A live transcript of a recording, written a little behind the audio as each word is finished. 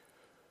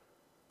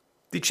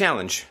The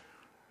challenge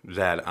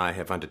that I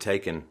have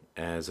undertaken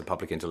as a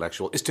public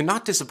intellectual is to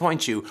not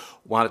disappoint you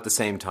while at the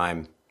same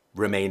time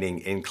remaining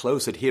in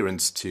close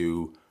adherence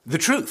to the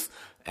truth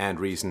and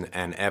reason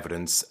and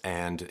evidence.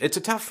 And it's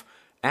a tough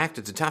act,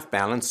 it's a tough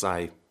balance.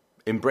 I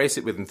embrace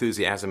it with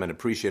enthusiasm and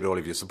appreciate all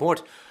of your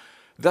support.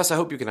 Thus, I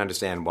hope you can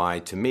understand why,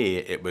 to me,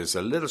 it was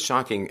a little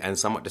shocking and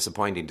somewhat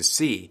disappointing to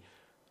see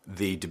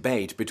the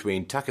debate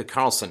between Tucker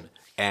Carlson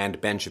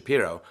and Ben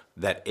Shapiro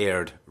that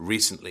aired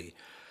recently.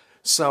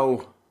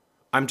 So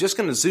I'm just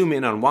going to zoom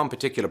in on one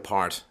particular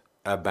part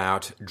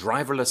about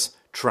driverless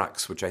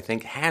trucks, which I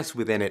think has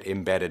within it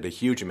embedded a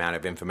huge amount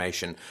of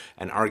information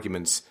and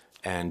arguments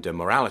and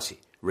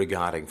morality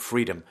regarding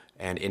freedom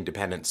and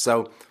independence.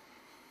 So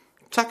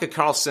Tucker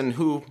Carlson,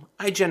 who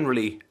I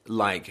generally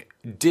like,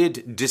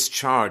 did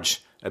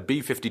discharge a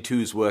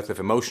B-52's worth of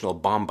emotional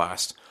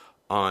bombast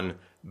on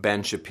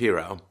Ben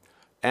Shapiro.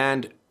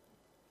 And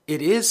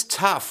it is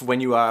tough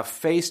when you are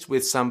faced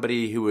with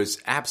somebody who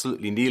is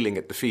absolutely kneeling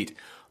at the feet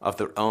of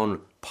their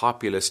own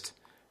populist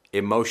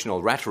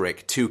emotional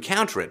rhetoric to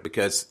counter it,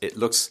 because it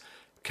looks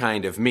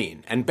kind of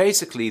mean. And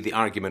basically the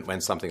argument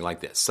went something like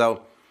this.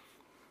 So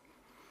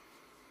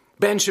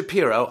Ben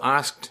Shapiro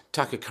asked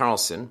Tucker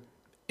Carlson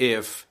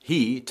if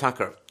he,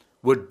 Tucker,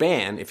 would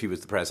ban, if he was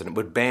the president,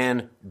 would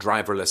ban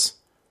driverless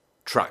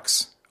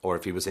trucks, or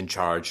if he was in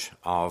charge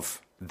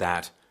of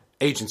that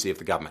agency of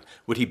the government,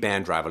 would he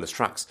ban driverless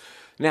trucks?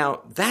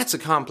 Now, that's a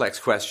complex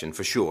question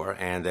for sure,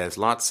 and there's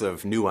lots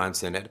of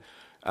nuance in it,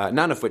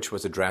 none of which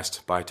was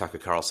addressed by Tucker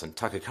Carlson.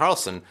 Tucker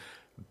Carlson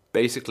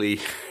basically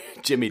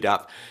jimmied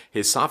up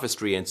his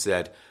sophistry and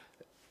said,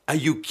 "Are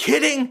you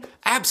kidding?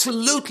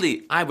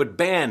 Absolutely, I would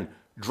ban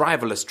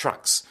driverless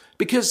trucks,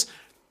 because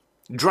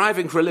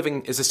driving for a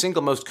living is the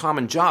single most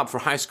common job for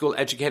high school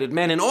educated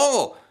men in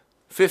all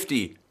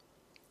 50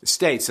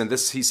 states." And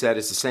this, he said,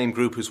 is the same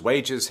group whose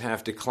wages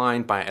have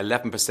declined by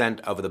 11%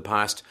 over the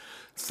past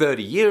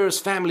 30 years.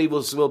 Family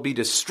will be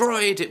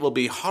destroyed. It will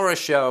be a horror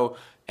show.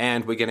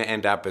 And we're going to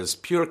end up as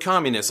pure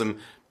communism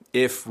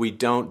if we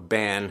don't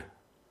ban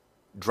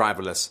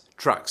driverless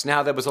trucks.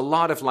 Now, there was a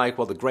lot of like,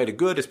 well, the greater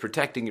good is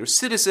protecting your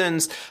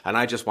citizens, and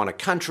I just want a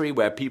country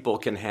where people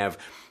can have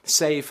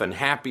safe and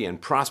happy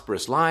and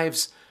prosperous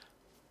lives.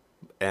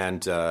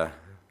 And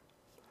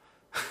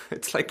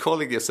it's like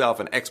calling yourself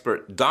an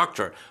expert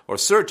doctor or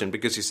surgeon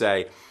because you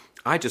say,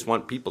 I just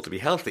want people to be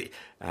healthy.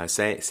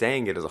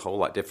 Saying it is a whole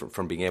lot different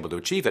from being able to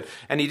achieve it.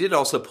 And he did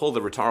also pull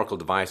the rhetorical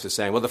device of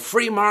saying, well, the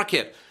free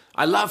market,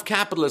 I love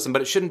capitalism,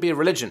 but it shouldn't be a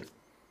religion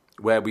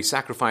where we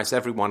sacrifice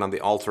everyone on the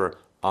altar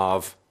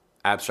of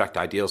abstract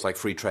ideals like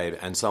free trade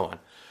and so on.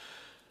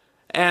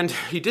 And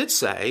he did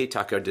say,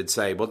 Tucker did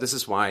say, well, this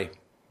is why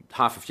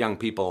half of young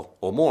people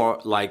or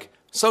more like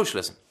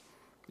socialism,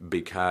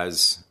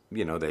 because,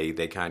 you know,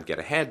 they can't get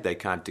ahead, they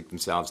can't dig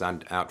themselves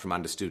out from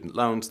under student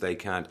loans, they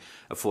can't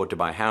afford to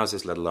buy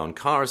houses, let alone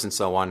cars and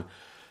so on.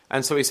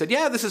 And so he said,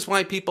 yeah, this is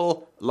why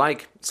people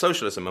like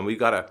socialism, and we've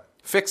got to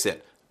fix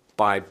it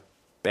by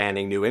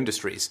banning new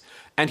industries.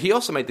 And he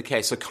also made the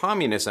case, so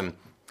communism,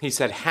 he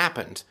said,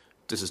 happened,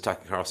 this is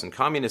Tucker Carlson,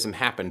 communism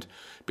happened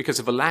because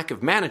of a lack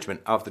of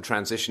management of the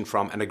transition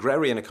from an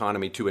agrarian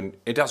economy to an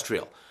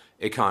industrial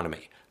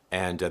economy.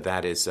 And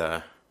that is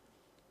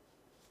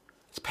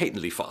it's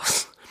patently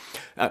false.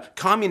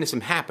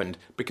 Communism happened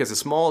because a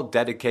small,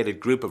 dedicated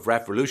group of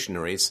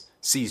revolutionaries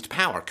seized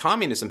power.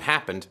 Communism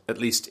happened, at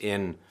least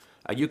in,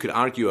 you could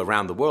argue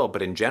around the world,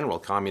 but in general,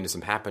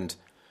 communism happened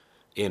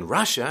in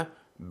Russia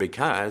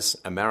because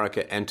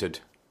America entered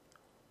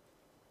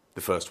the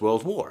First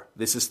World War.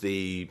 This is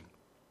the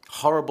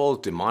horrible,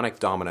 demonic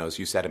dominoes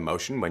you set in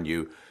motion when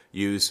you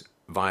use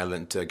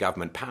violent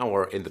government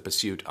power in the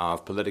pursuit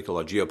of political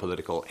or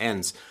geopolitical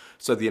ends.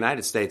 So the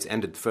United States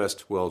ended the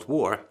First World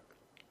War,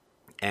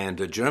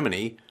 and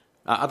Germany,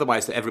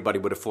 otherwise everybody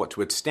would have fought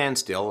to its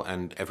standstill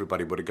and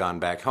everybody would have gone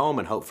back home,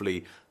 and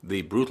hopefully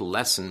the brutal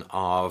lesson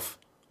of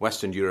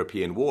Western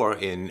European war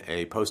in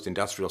a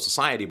post-industrial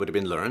society would have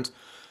been learned,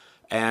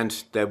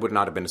 and there would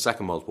not have been a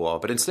Second World War.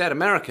 But instead,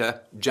 America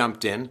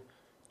jumped in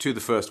to the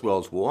First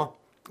World War,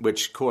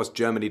 which caused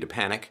Germany to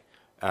panic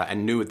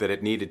and knew that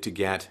it needed to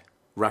get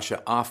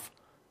Russia off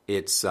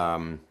its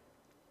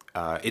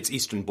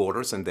eastern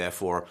borders, and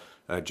therefore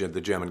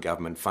the German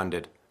government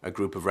funded a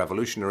group of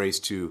revolutionaries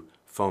to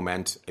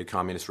foment a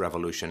communist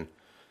revolution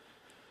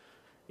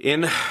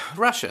in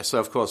Russia. So,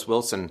 of course,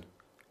 Wilson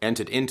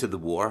entered into the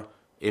war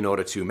in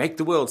order to make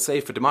the world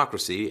safe for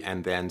democracy,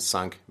 and then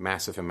sunk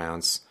massive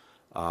amounts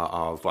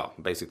of, well,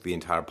 basically the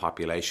entire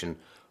population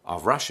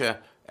of Russia,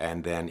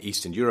 and then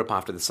Eastern Europe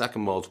after the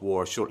Second World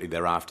War, shortly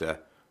thereafter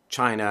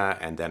China,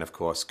 and then, of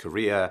course,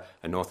 Korea,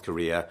 and North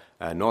Korea,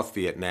 North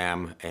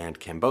Vietnam, and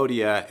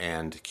Cambodia,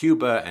 and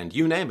Cuba, and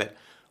you name it,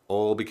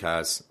 all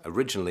because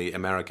originally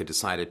America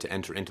decided to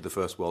enter into the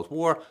First World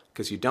War,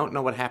 because you don't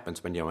know what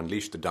happens when you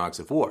unleash the dogs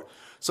of war.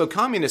 So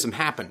communism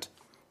happened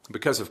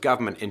because of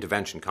government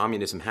intervention.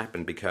 Communism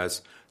happened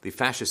because the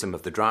fascism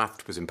of the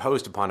draft was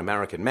imposed upon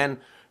American men.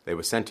 They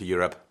were sent to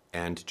Europe,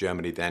 and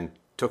Germany then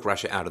took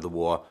Russia out of the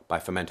war by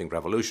fomenting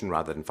revolution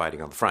rather than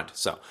fighting on the front.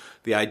 So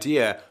the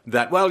idea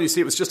that, well, you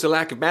see, it was just a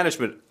lack of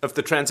management of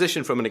the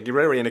transition from an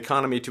agrarian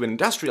economy to an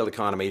industrial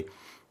economy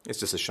is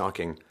just a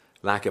shocking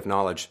lack of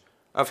knowledge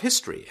of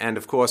history. And,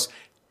 of course,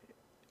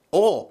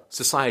 all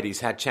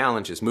societies had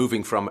challenges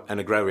moving from an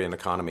agrarian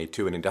economy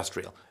to an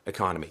industrial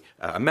economy.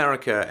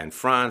 America and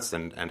France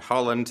and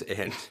Holland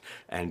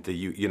and the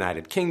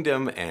United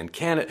Kingdom and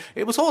Canada,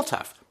 it was all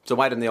tough. So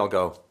why didn't they all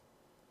go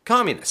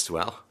communist?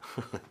 Well,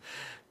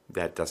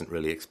 that doesn't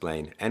really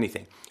explain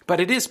anything.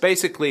 But it is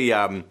basically,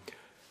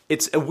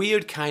 it's a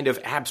weird kind of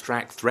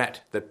abstract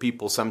threat that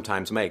people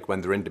sometimes make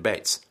when they're in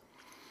debates.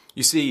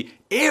 You see,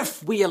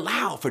 if we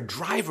allow for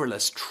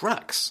driverless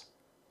trucks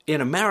in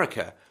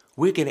America,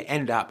 we're going to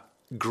end up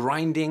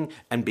grinding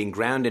and being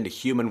ground into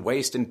human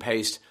waste and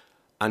paste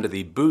under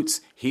the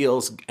boots,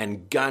 heels,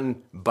 and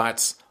gun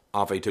butts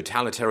of a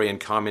totalitarian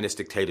communist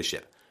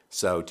dictatorship.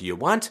 So do you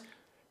want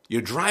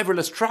your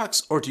driverless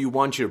trucks or do you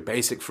want your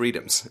basic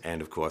freedoms?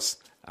 And of course,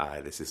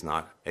 this is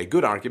not a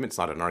good argument. It's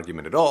not an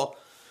argument at all.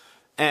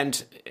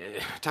 And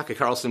Tucker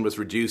Carlson was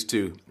reduced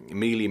to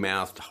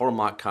mealy-mouthed,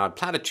 hallmark-card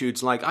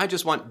platitudes like, I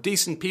just want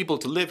decent people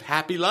to live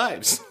happy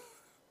lives.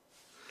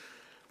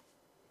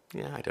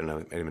 Yeah, I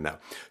don't even know.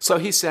 So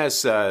he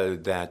says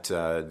that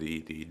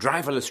the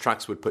driverless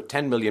trucks would put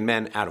 10 million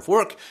men out of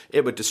work.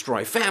 It would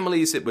destroy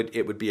families. It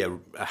would be a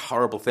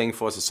horrible thing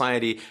for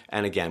society,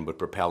 and again would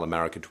propel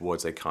America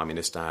towards a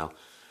communist-style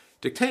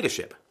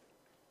dictatorship.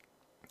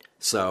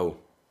 So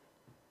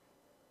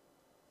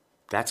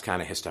that's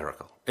kind of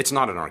hysterical. It's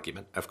not an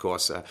argument, of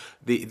course.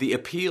 The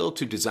appeal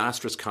to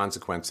disastrous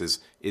consequences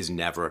is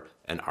never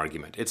an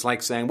argument. It's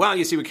like saying, well,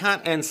 you see, we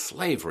can't end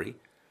slavery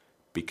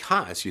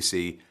because, you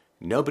see,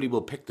 nobody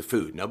will pick the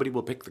food, nobody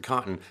will pick the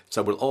cotton,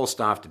 so we'll all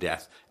starve to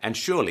death. And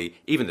surely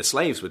even the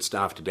slaves would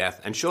starve to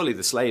death, and surely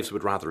the slaves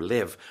would rather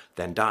live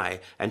than die,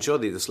 and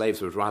surely the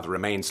slaves would rather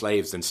remain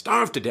slaves than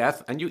starve to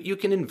death. And you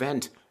can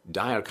invent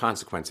dire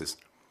consequences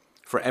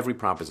for every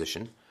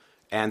proposition.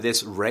 And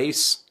this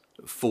race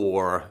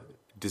for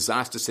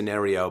disaster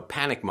scenario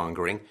panic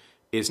mongering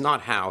is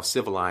not how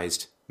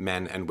civilized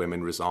men and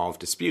women resolve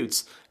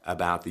disputes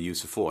about the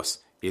use of force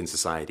in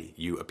society.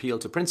 You appeal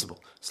to principle.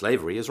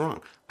 Slavery is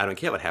wrong. I don't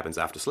care what happens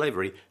after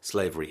slavery.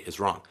 Slavery is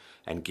wrong.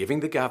 And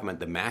giving the government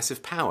the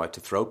massive power to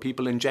throw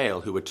people in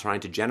jail who are trying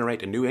to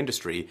generate a new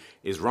industry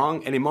is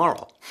wrong and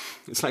immoral.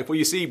 It's like, well,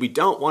 you see, we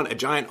don't want a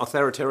giant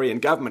authoritarian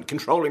government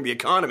controlling the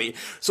economy.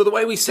 So the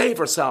way we save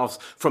ourselves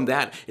from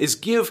that is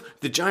give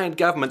the giant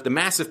government the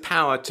massive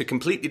power to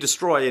completely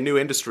destroy a new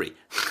industry.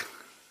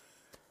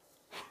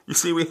 You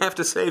see, we have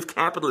to save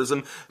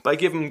capitalism by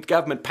giving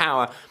government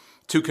power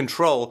to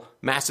control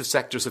massive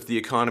sectors of the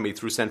economy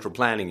through central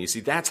planning. You see,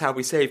 that's how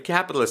we save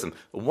capitalism.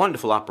 A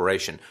wonderful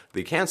operation.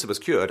 The cancer was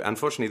cured.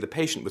 Unfortunately, the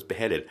patient was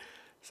beheaded.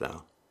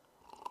 So,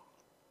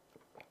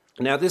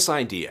 now this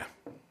idea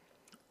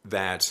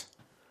that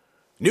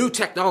new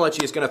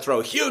technology is going to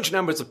throw huge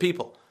numbers of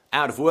people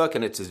out of work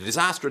and it's a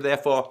disaster,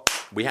 therefore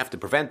we have to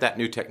prevent that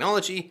new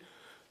technology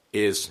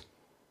is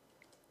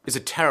a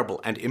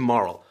terrible and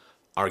immoral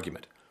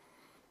argument.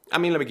 I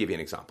mean, let me give you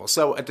an example.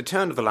 So, at the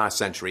turn of the last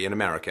century in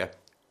America,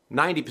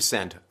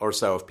 90% or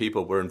so of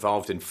people were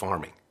involved in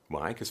farming.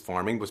 Why? Because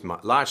farming was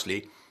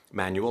largely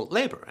manual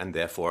labor, and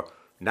therefore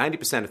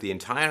 90% of the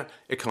entire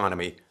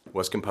economy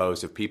was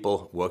composed of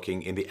people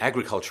working in the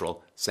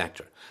agricultural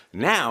sector.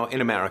 Now,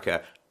 in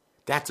America,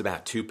 that's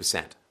about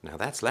 2%. Now,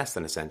 that's less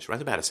than a century.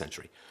 That's about a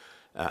century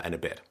and a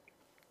bit.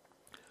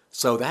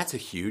 So that's a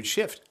huge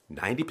shift.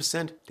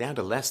 90% down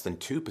to less than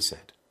 2%.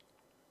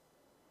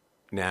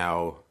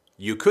 Now,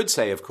 you could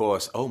say, of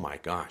course, oh my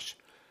gosh,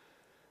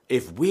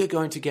 if we're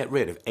going to get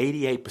rid of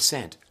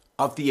 88%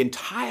 of the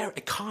entire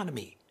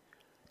economy,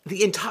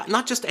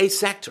 not just a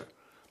sector,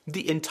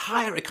 the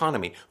entire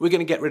economy, we're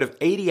going to get rid of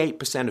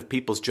 88% of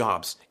people's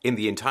jobs in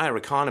the entire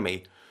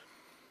economy.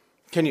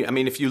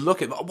 If you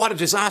look at, what a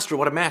disaster,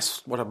 what a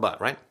mess, what a butt,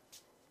 right?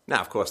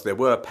 Now, of course, there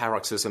were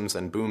paroxysms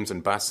and booms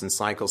and busts and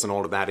cycles and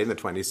all of that in the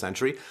 20th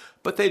century,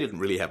 but they didn't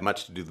really have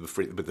much to do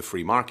with the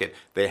free market.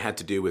 They had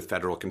to do with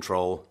Federal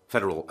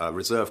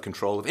Reserve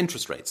control of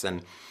interest rates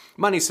and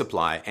money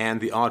supply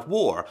and the odd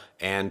war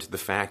and the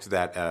fact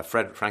that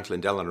Franklin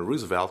Delano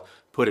Roosevelt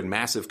put in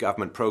massive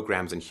government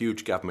programs and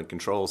huge government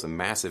controls and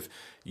massive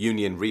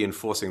union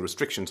reinforcing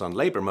restrictions on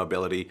labor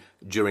mobility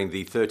during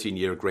the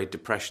 13-year Great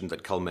Depression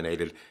that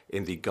culminated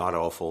in the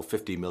god-awful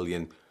 50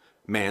 million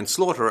man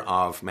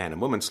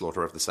and woman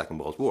slaughter of the Second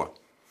World War.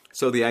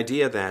 So the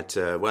idea that,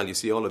 you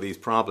see, all of these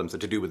problems are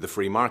to do with the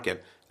free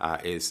market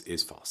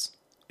is false.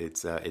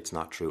 It's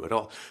not true at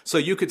all. So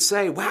you could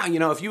say, wow,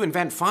 if you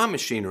invent farm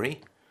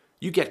machinery,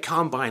 you get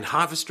combine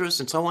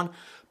harvesters and so on,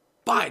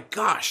 by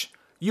gosh,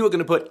 you are going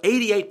to put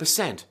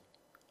 88%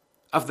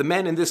 of the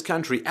men in this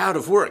country out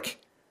of work.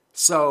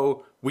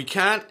 So we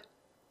can't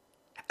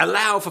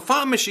allow for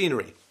farm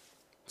machinery.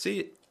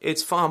 See,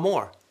 it's far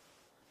more.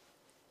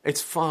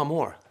 It's far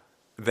more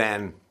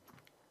than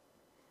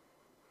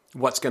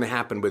what's going to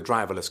happen with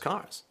driverless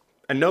cars.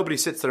 And nobody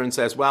sits there and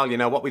says, well, you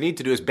know, what we need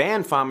to do is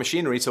ban farm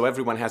machinery so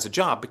everyone has a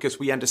job, because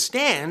we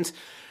understand,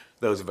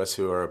 those of us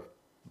who are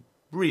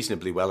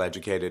reasonably well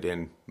educated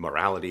in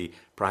morality,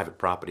 private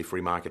property, free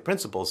market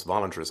principles,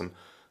 voluntarism,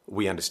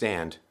 we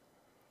understand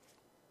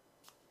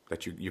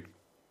that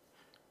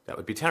that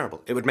would be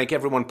terrible. It would make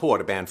everyone poor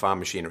to ban farm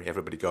machinery,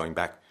 everybody going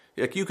back.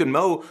 Like, you can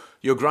mow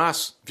your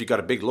grass, if you've got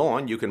a big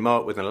lawn, you can mow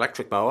it with an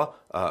electric mower,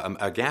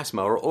 a gas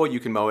mower, or you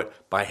can mow it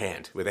by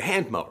hand with a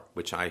hand mower,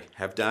 which I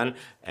have done,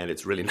 and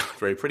it's really not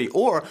very pretty.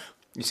 Or,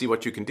 you see,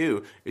 what you can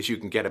do is you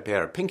can get a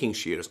pair of pinking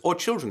shears, or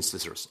children's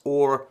scissors,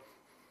 or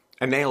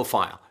a nail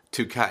file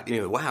to cut.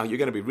 You know, wow, you're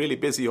going to be really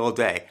busy all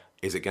day.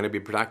 Is it going to be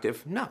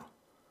productive? No.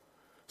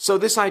 So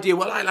this idea,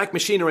 well, I like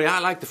machinery, I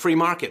like the free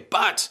market,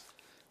 but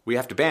we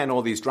have to ban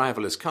all these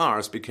driverless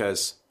cars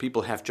because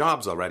people have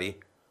jobs already.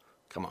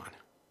 Come on.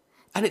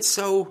 And it's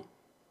so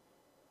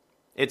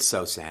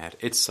sad.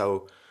 It's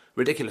so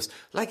ridiculous.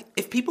 Like,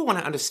 if people want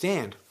to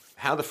understand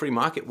how the free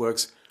market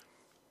works,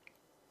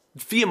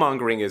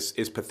 fear-mongering is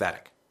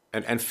pathetic.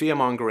 And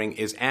fear-mongering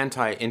is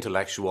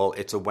anti-intellectual.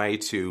 It's a way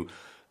to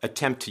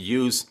attempt to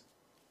use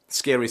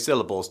scary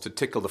syllables to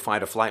tickle the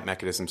fight-or-flight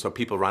mechanism so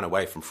people run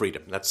away from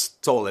freedom. That's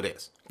all it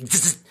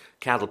is.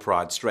 Cattle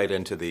prod straight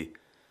into the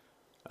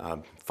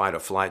fight or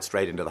flight,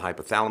 straight into the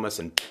hypothalamus,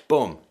 and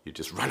boom, you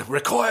just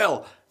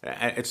recoil.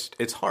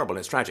 It's horrible and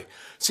it's tragic.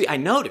 See, I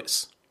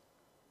notice,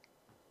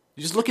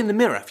 you just look in the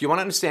mirror. If you want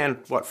to understand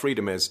what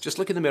freedom is, just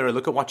look in the mirror,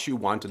 look at what you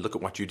want, and look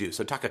at what you do.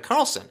 So Tucker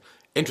Carlson,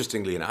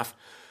 interestingly enough,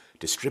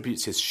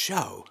 distributes his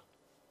show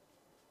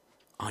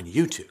on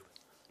YouTube,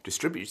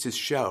 distributes his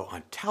show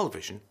on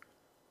television,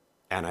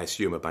 and I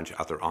assume a bunch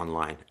of other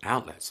online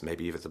outlets,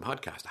 maybe even the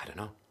podcast, I don't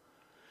know.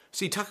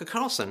 See, Tucker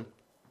Carlson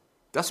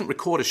doesn't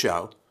record a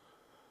show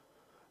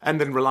and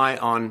then rely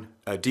on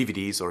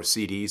DVDs or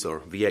CDs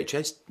or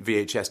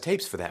VHS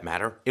tapes, for that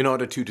matter, in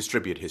order to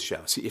distribute his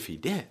show. See, if he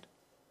didn't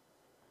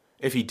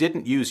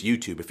use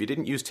YouTube, if he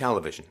didn't use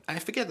television, I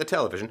forget the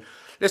television,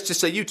 let's just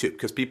say YouTube,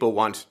 because people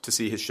want to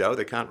see his show,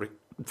 they can't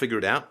figure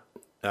it out,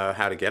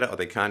 how to get it, or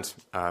they can't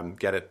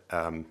get it,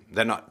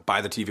 they're not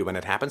by the TV when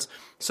it happens,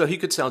 so he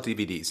could sell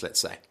DVDs, let's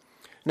say.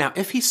 Now,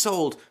 if he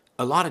sold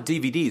a lot of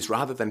DVDs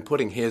rather than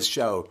putting his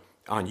show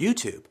on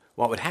YouTube,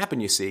 what would happen,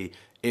 you see,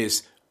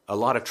 is a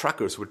lot of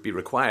truckers would be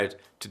required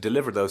to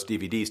deliver those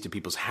DVDs to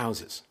people's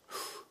houses.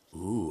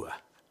 Ooh,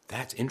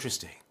 that's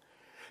interesting.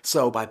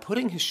 So by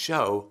putting his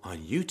show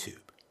on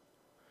YouTube,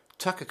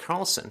 Tucker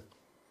Carlson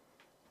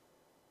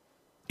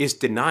is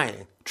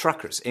denying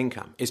truckers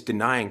income, is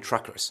denying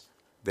truckers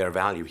their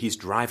value. He's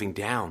driving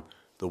down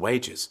the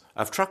wages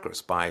of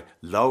truckers by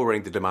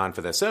lowering the demand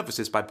for their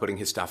services by putting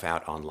his stuff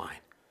out online.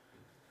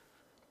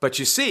 But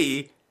you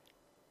see,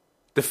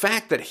 the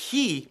fact that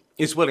he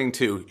is willing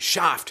to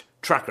shaft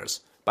truckers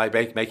by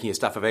making his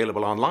stuff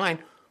available online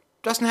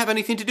doesn't have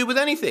anything to do with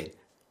anything.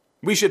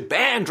 We should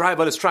ban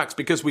driverless trucks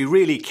because we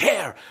really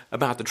care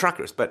about the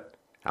truckers. But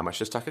how much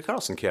does Tucker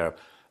Carlson care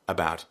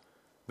about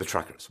the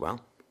truckers?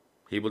 Well,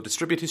 he will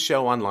distribute his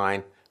show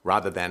online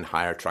rather than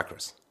hire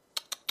truckers.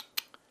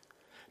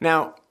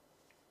 Now,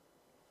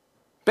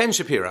 Ben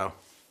Shapiro,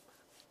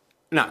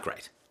 not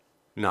great.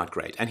 Not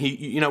great. And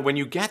when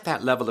you get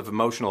that level of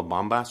emotional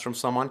bombast from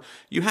someone,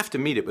 you have to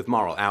meet it with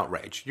moral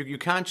outrage. You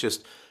can't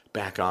just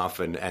back off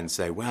and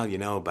say,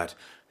 well, but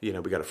we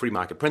got a free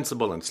market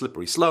principle and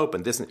slippery slope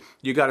and this.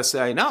 You got to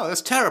say, no,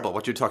 that's terrible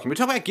what you're talking about.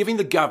 We're talking about giving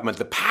the government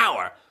the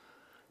power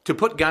to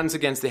put guns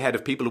against the head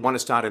of people who want to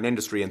start an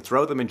industry and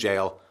throw them in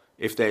jail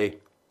if they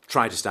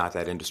try to start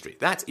that industry.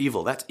 That's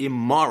evil. That's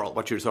immoral,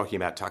 what you're talking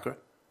about, Tucker.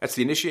 That's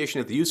the initiation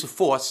of the use of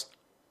force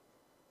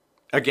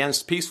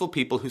against peaceful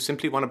people who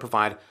simply want to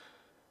provide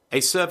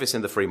a service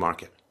in the free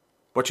market.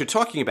 What you're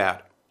talking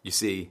about, you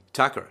see,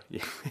 Tucker,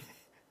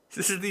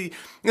 this is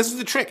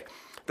the trick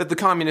that the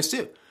communists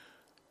do,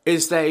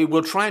 is they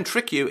will try and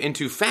trick you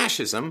into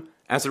fascism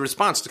as a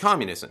response to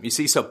communism. You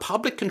see, so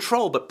public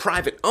control but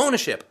private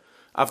ownership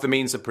of the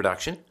means of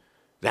production,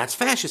 that's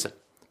fascism.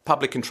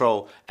 Public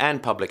control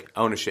and public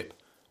ownership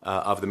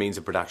of the means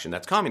of production,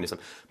 that's communism.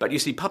 But you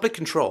see, public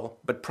control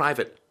but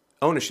private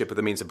ownership of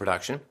the means of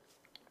production,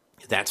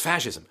 that's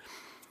fascism.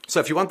 So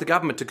if you want the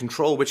government to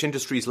control which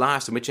industries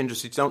last and which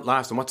industries don't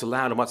last and what's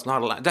allowed and what's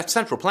not allowed, that's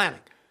central planning.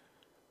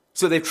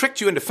 So they've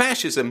tricked you into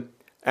fascism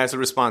as a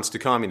response to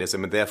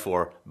communism, and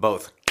therefore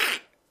both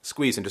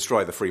squeeze and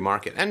destroy the free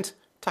market. And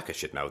Tucker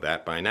should know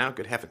that by now.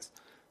 Good heavens.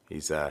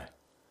 He's,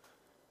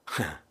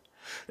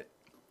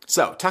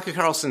 So Tucker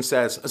Carlson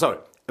says,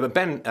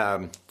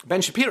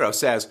 Ben Shapiro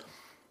says,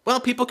 well,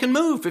 people can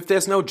move. If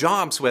there's no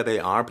jobs where they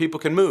are, people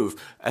can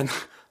move. And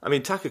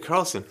Tucker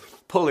Carlson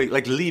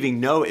leaving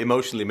no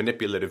emotionally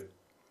manipulative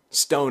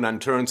stone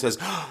unturned, says,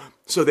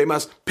 so they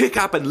must pick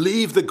up and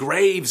leave the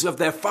graves of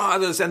their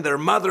fathers and their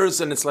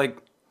mothers. And it's like,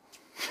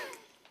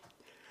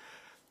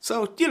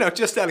 so,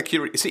 just out of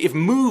curiosity, if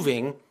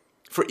moving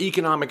for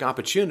economic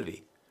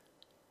opportunity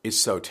is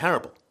so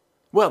terrible,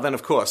 well, then,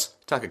 of course,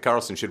 Tucker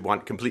Carlson should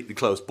want completely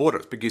closed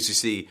borders, because, you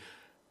see,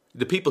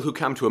 the people who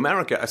come to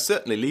America are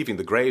certainly leaving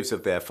the graves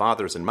of their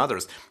fathers and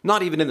mothers,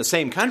 not even in the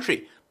same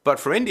country, but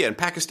for India and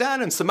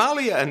Pakistan and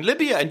Somalia and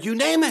Libya and you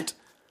name it.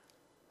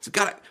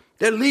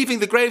 They're leaving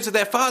the graves of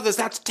their fathers.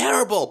 That's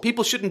terrible.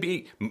 People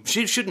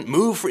shouldn't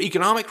move for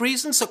economic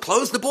reasons, so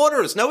close the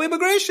borders. No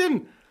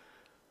immigration.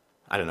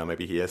 I don't know,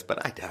 maybe he is,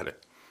 but I doubt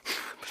it.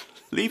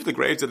 Leave the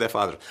graves of their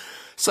fathers.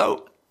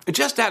 So,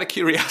 just out of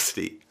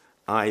curiosity,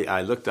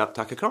 I looked up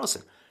Tucker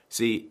Carlson.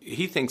 See,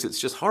 he thinks it's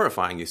just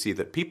horrifying, you see,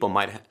 that people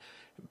might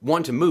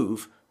want to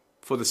move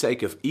for the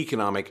sake of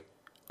economic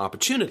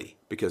opportunity,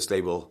 because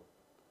they will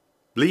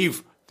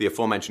leave the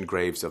aforementioned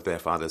graves of their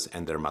fathers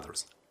and their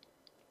mothers.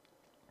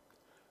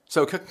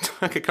 So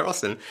Tucker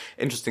Carlson,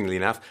 interestingly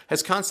enough,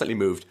 has constantly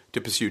moved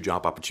to pursue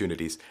job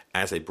opportunities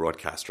as a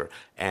broadcaster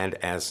and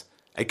as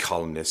a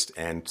columnist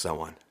and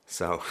so on.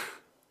 So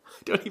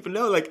I don't even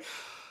know,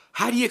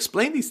 how do you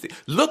explain these things?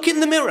 Look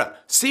in the mirror,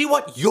 see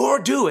what you're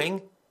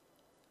doing,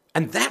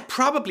 and that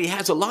probably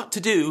has a lot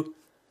to do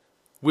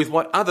with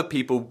what other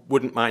people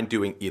wouldn't mind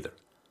doing either.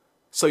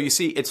 So you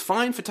see, it's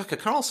fine for Tucker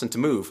Carlson to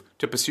move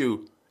to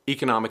pursue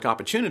economic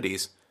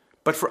opportunities,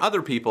 but for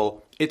other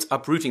people, it's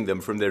uprooting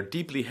them from their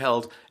deeply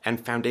held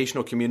and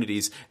foundational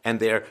communities, and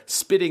they're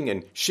spitting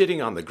and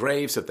shitting on the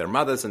graves of their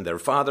mothers and their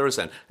fathers.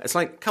 And it's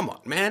like, come on,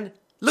 man,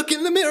 look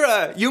in the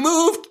mirror. You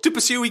moved to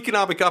pursue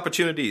economic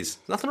opportunities.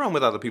 Nothing wrong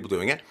with other people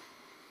doing it.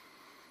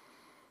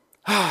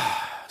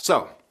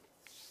 So,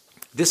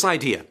 this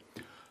idea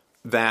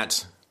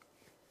that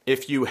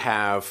if you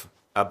have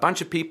a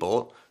bunch of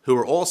people who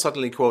are all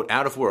suddenly, quote,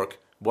 out of work,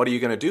 what are you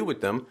going to do with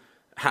them?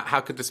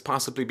 How could this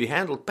possibly be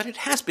handled? But it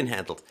has been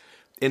handled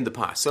in the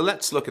past. So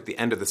let's look at the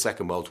end of the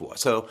Second World War.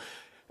 So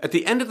at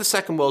the end of the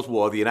Second World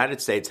War, the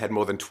United States had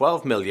more than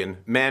 12 million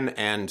men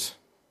and,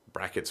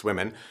 brackets,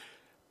 women,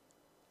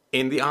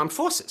 in the armed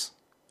forces.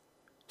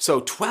 So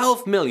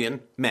 12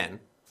 million men.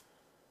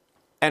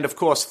 And of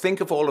course,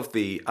 think of all of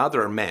the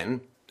other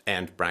men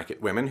and,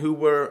 bracket, women who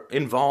were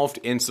involved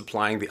in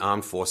supplying the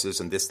armed forces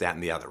and this, that,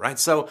 and the other, right?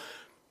 So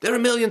there are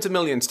millions and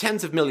millions,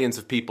 tens of millions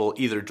of people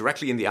either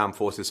directly in the armed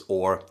forces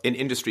or in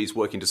industries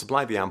working to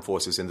supply the armed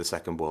forces in the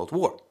Second World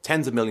War.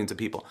 Tens of millions of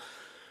people.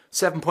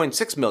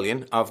 7.6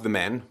 million of the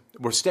men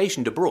were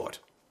stationed abroad.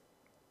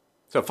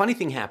 So a funny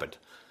thing happened.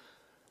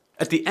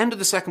 At the end of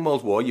the Second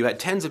World War, you had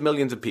tens of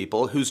millions of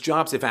people whose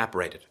jobs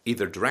evaporated,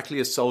 either directly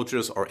as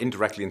soldiers or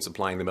indirectly in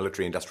supplying the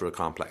military-industrial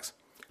complex.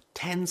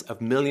 Tens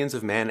of millions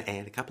of men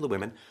and a couple of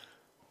women,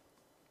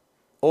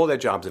 all their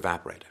jobs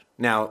evaporated.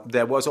 Now,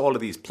 there was all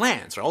of these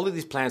plans. All of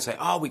these plans say,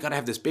 we got to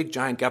have this big,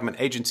 giant government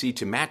agency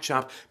to match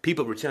up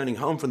people returning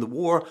home from the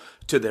war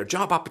to their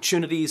job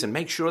opportunities and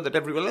make sure that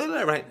everyone,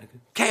 right?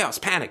 Chaos,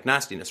 panic,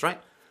 nastiness,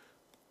 right?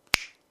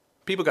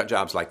 People got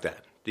jobs like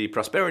that. The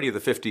prosperity of the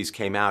 50s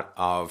came out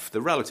of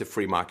the relative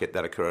free market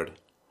that occurred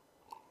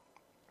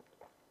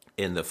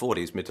in the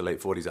 40s, mid to late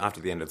 40s,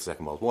 after the end of the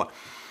Second World War.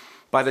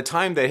 By the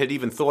time they had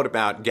even thought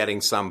about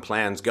getting some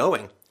plans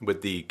going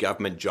with the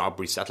government job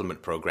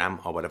resettlement program,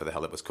 or whatever the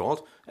hell it was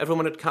called,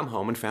 everyone had come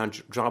home and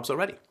found jobs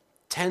already.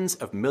 Tens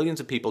of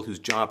millions of people whose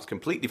jobs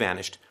completely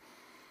vanished,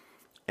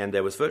 and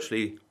there was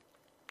virtually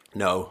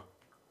no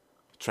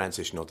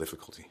transitional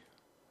difficulty.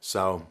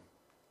 So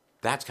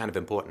that's kind of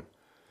important.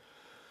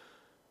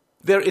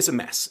 There is a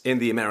mess in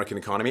the American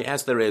economy,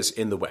 as there is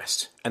in the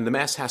West. And the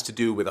mess has to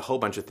do with a whole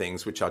bunch of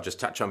things, which I'll just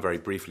touch on very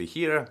briefly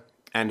here.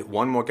 And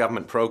one more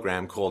government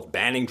program called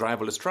banning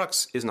driverless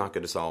trucks is not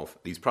going to solve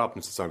these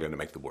problems. It's only going to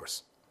make them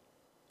worse.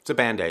 It's a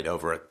Band-Aid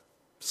over a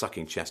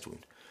sucking chest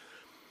wound.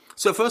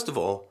 So first of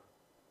all,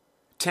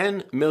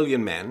 10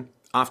 million men,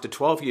 after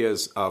 12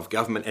 years of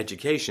government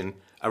education,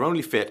 are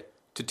only fit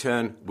to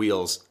turn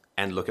wheels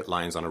and look at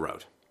lines on a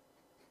road.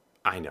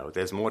 I know,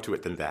 there's more to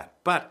it than that.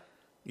 But,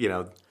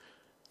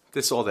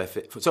 this is all they're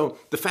fit for. So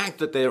the fact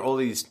that there are all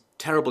these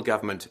terrible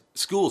government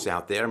schools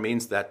out there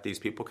means that these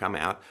people come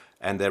out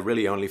and they're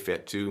really only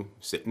fit to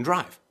sit and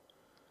drive.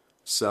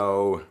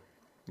 So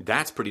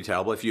that's pretty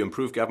terrible. If you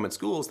improve government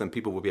schools, then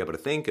people will be able to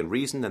think and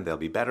reason, and they'll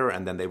be better,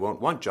 and then they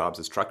won't want jobs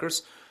as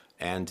truckers,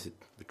 and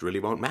it really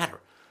won't matter.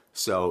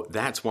 So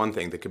that's one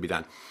thing that could be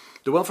done.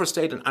 The welfare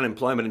state and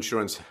unemployment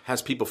insurance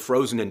has people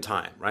frozen in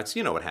time, right? So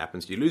you know what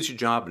happens. You lose your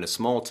job in a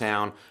small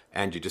town,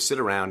 and you just sit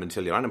around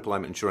until your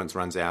unemployment insurance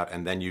runs out,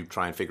 and then you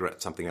try and figure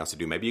out something else to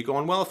do. Maybe you go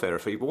on welfare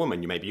if you're a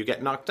woman. Maybe you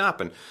get knocked up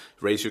and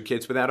raise your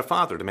kids without a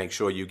father to make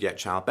sure you get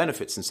child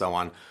benefits and so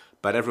on.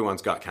 But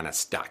everyone's got kind of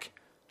stuck.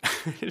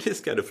 It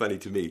is kind of funny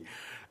to me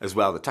as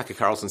well that Tucker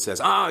Carlson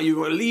says, you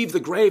will leave the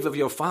grave of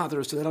your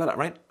fathers to that,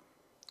 right?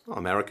 Well,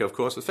 America, of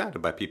course, was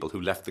founded by people who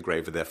left the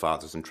grave of their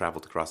fathers and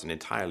traveled across an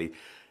entirely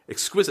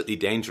exquisitely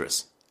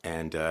dangerous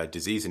and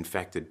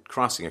disease-infected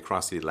crossing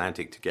across the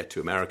Atlantic to get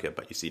to America.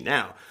 But you see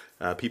now,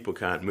 people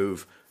can't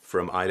move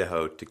from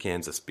Idaho to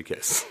Kansas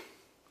because,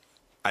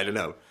 I don't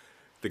know,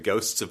 the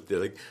ghosts of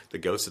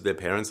their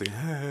parents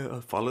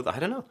follow them. I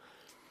don't know.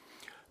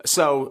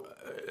 So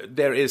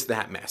there is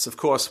that mess. Of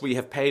course, we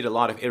have paid a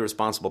lot of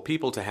irresponsible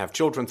people to have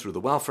children through the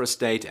welfare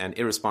state, and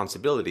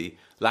irresponsibility,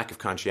 lack of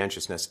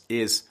conscientiousness,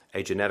 is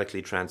a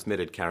genetically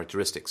transmitted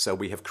characteristic. So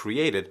we have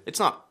created, it's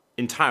not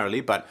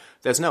entirely, but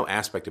there's no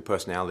aspect of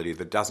personality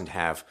that doesn't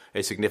have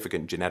a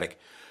significant genetic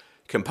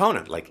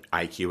component, like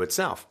IQ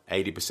itself.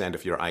 80%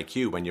 of your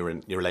IQ when you're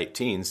in your late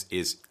teens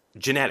is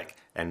genetic,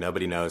 and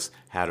nobody knows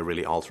how to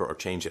really alter or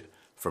change it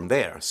from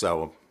there.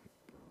 So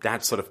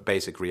that's sort of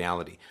basic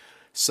reality.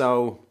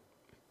 So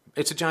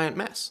it's a giant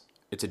mess.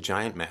 It's a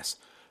giant mess.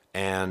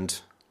 And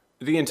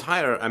the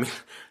entire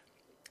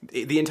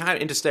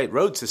interstate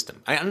road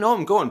system. I know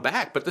I'm going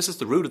back, but this is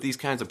the root of these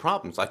kinds of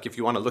problems. Like if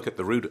you want to look at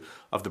the root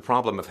of the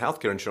problem of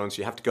healthcare insurance,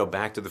 you have to go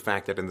back to the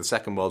fact that in the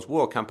Second World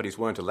War, companies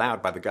weren't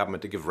allowed by the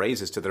government to give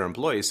raises to their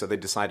employees, so they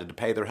decided to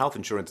pay their health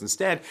insurance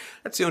instead.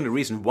 That's the only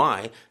reason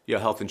why your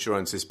health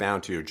insurance is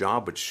bound to your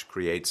job, which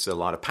creates a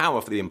lot of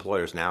power for the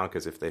employers now,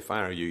 because if they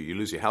fire you, you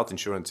lose your health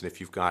insurance, and if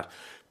you've got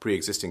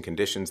pre-existing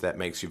conditions, that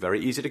makes you very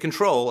easy to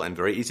control and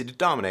very easy to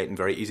dominate and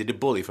very easy to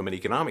bully from an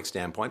economic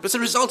standpoint. But it's a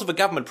result of a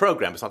government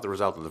program. It's not the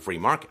result of the free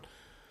market.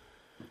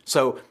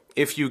 So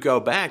if you go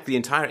back, the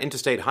entire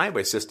interstate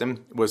highway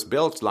system was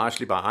built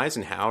largely by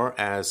Eisenhower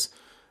as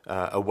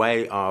a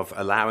way of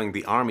allowing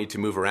the army to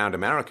move around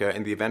America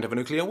in the event of a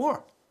nuclear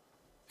war.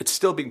 It's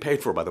still being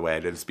paid for, by the way. I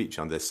did a speech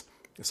on this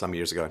some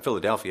years ago in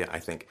Philadelphia, I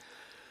think.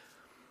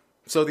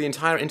 So the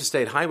entire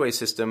interstate highway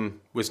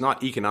system was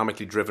not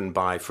economically driven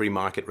by free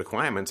market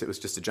requirements. It was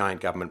just a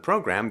giant government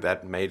program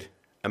that made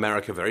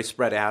America very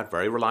spread out,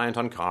 very reliant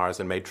on cars,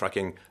 and made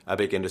trucking a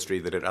big industry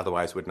that it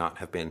otherwise would not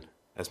have been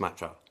as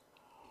much of.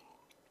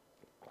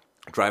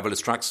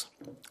 Driverless trucks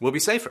will be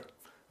safer.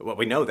 Well,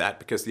 we know that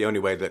because the only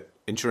way that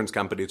insurance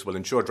companies will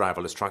insure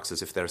driverless trucks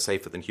is if they're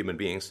safer than human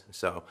beings.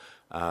 So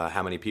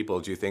how many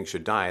people do you think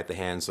should die at the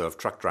hands of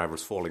truck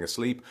drivers falling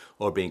asleep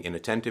or being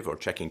inattentive or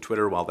checking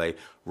Twitter while they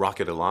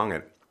rocket along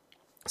at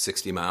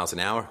 60 miles an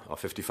hour or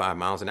 55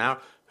 miles an hour?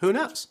 Who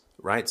knows,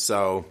 right?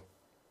 So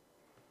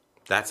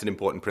that's an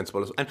important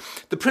principle. And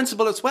the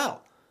principle as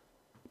well,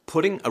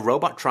 putting a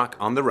robot truck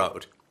on the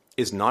road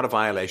is not a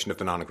violation of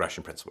the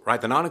non-aggression principle,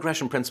 right? The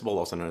non-aggression principle,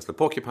 also known as the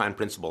porcupine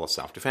principle of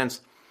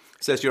self-defense,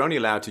 says you're only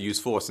allowed to use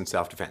force in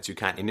self-defense. You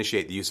can't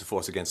initiate the use of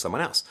force against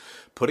someone else.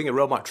 Putting a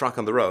robot truck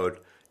on the road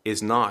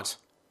is not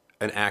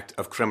an act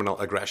of criminal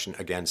aggression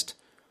against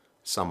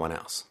someone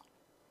else.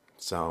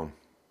 So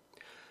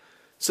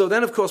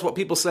then, of course, what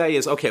people say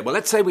is, okay, well,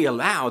 let's say we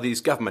allow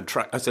these government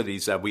trucks,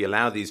 we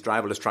allow these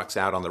driverless trucks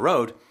out on the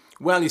road.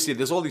 Well, you see,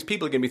 there's all these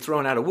people going to be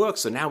thrown out of work,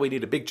 so now we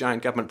need a big,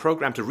 giant government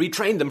program to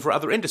retrain them for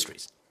other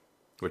industries,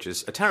 which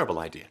is a terrible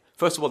idea.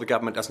 First of all, the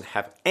government doesn't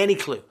have any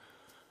clue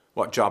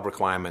what job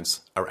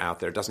requirements are out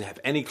there, doesn't have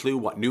any clue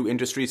what new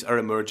industries are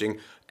emerging.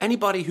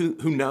 Anybody who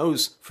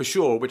knows for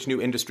sure which new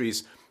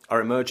industries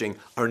are emerging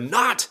are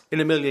not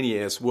in a million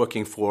years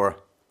working for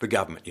the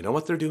government. You know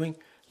what they're doing?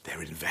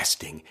 They're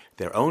investing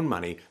their own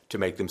money to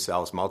make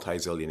themselves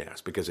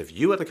multi-zillionaires. Because if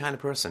you are the kind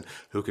of person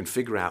who can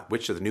figure out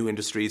which are the new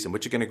industries and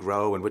which are going to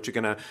grow and which are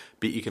going to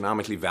be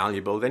economically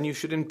valuable, then you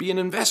shouldn't be an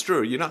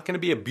investor. You're not going to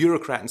be a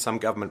bureaucrat in some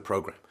government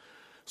program.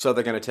 So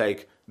they're going to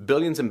take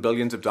billions and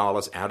billions of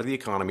dollars out of the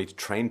economy to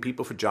train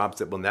people for jobs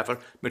that will never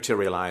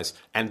materialize.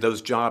 And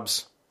those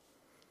jobs,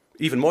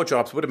 even more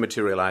jobs would have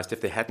materialized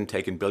if they hadn't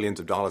taken billions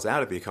of dollars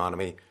out of the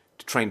economy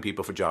to train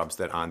people for jobs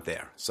that aren't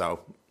there.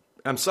 So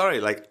I'm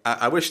sorry,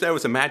 I wish there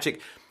was a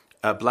magic,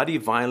 bloody,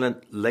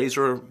 violent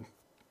laser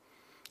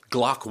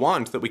Glock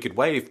wand that we could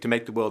wave to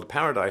make the world a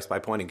paradise by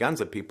pointing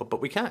guns at people,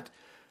 but we can't.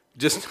 It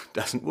just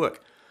doesn't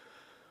work.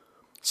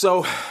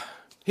 So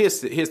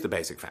here's the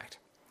basic fact.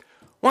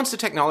 Once the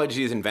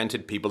technology is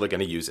invented, people are going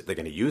to use it. They're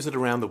going to use it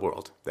around the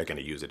world. They're going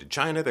to use it in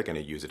China. They're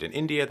going to use it in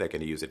India. They're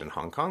going to use it in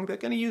Hong Kong. They're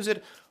going to use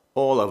it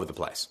all over the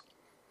place.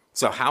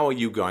 So how are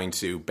you going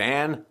to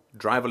ban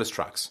driverless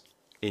trucks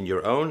in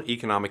your own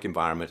economic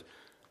environment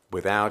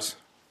without,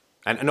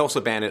 and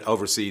also ban it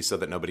overseas so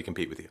that nobody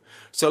compete with you?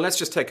 So let's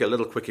just take a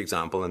little quick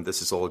example, and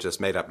this is all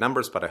just made up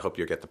numbers, but I hope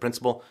you get the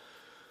principle.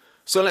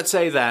 So let's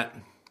say that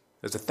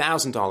there's a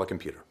 $1,000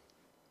 computer,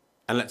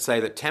 and let's say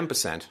that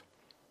 10%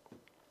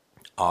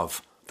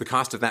 of the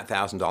cost of that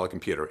 $1,000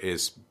 computer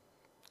is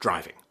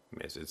driving.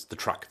 It's the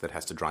truck that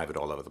has to drive it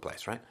all over the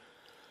place, right?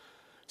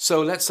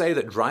 So let's say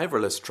that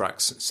driverless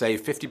trucks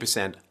save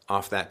 50%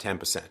 off that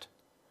 10%.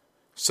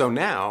 So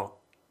now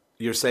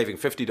you're saving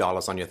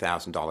 $50 on your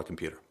 $1,000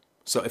 computer.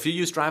 So if you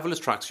use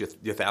driverless trucks, your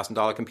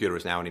 $1,000 computer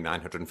is now only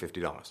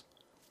 $950.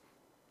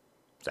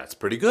 That's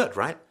pretty good,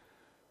 right?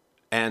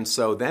 And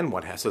so then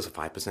what has? There's a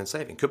 5%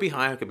 saving. Could be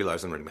higher, could be lower,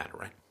 doesn't really matter,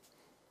 right?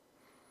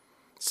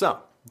 So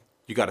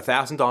you got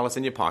 $1,000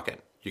 in your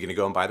pocket. You're going to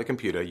go and buy the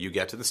computer. You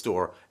get to the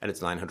store, and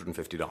it's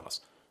 $950.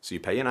 So you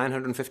pay your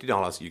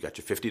 $950. You got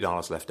your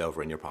 $50 left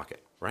over in your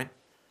pocket, right?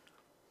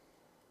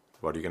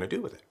 What are you going to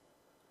do with it?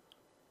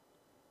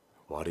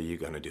 What are you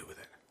going to do with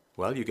it?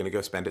 Well, you're going to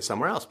go spend it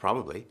somewhere else,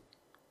 probably,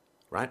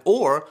 right?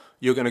 Or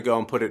you're going to go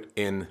and put it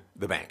in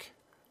the bank,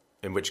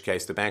 in which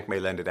case the bank may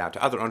lend it out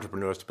to other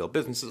entrepreneurs to build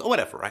businesses or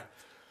whatever, right?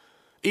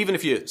 Even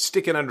if you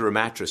stick it under a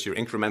mattress, you're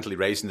incrementally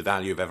raising the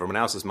value of everyone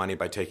else's money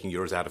by taking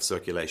yours out of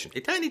circulation. A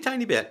tiny,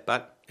 tiny bit,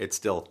 but it's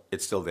still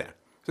there.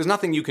 There's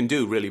nothing you can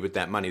do really with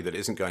that money that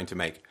isn't going to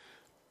make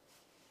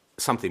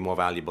something more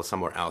valuable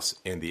somewhere else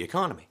in the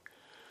economy.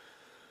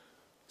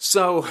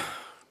 So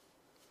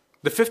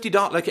The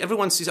 $50, like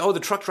everyone sees, oh, the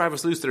truck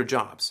drivers lose their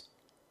jobs.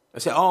 I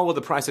say, oh, well,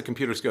 the price of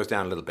computers goes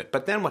down a little bit.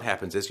 But then what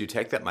happens is you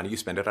take that money, you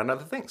spend it on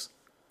other things,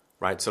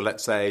 right? So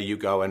let's say you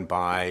go and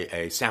buy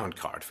a sound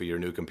card for your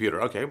new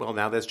computer. Okay, well,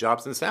 now there's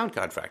jobs in the sound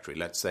card factory.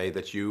 Let's say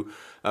that you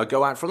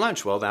go out for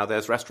lunch. Well, now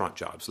there's restaurant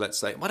jobs. Let's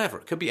say, whatever.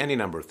 It could be any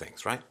number of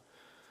things, right?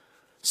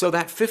 So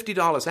that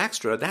 $50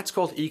 extra, that's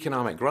called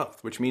economic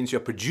growth, which means you're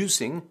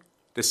producing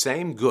the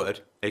same good,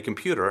 a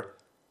computer,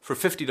 for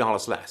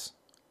 $50 less.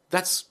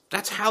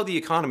 That's how the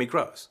economy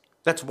grows.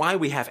 That's why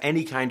we have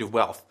any kind of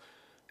wealth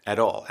at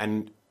all.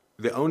 And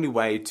the only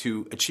way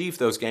to achieve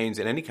those gains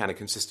in any kind of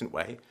consistent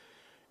way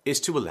is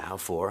to allow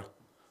for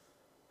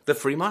the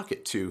free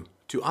market to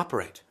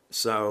operate.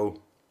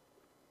 So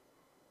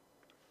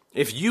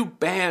if you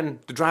ban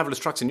the driverless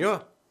trucks in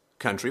your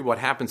country, what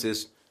happens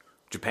is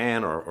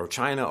Japan or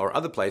China or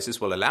other places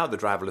will allow the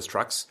driverless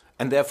trucks,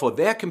 and therefore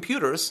their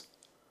computers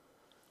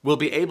will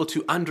be able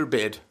to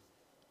underbid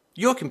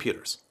your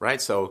computers,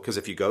 right? So, because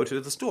if you go to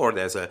the store,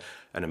 there's an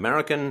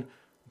American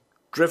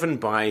driven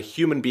by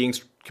human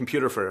beings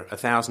computer for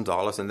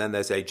 $1,000, and then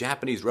there's a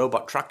Japanese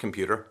robot truck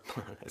computer,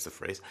 that's a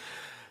phrase,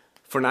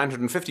 for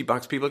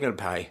 $950, people are going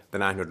to pay the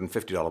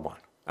 $950 one.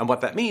 And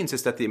what that means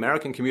is that the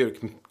American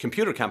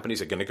computer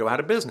companies are going to go out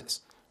of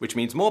business, which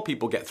means more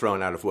people get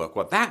thrown out of work.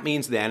 What that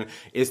means then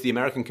is the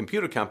American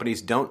computer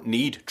companies don't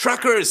need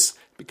truckers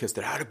because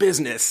they're out of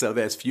business, so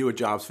there's fewer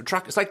jobs for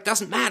truckers. Like,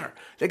 doesn't matter.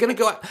 They're going to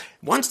go out.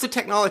 Once the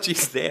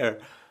technology's there,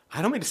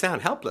 I don't mean to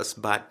sound helpless,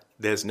 but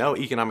there's no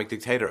economic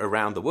dictator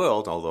around the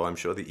world, although I'm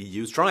sure the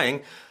EU's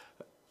trying.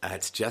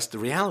 It's just the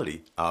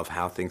reality of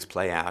how things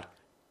play out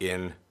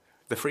in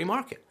the free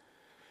market.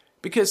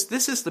 Because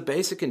this is the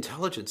basic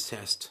intelligence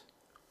test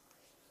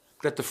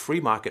that the free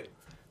market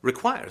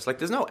requires. Like,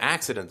 there's no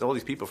accident all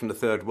these people from the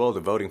third world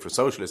are voting for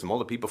socialism. All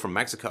the people from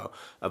Mexico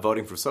are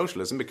voting for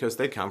socialism because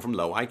they come from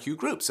low IQ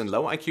groups, and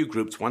low IQ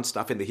groups want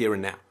stuff in the here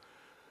and now.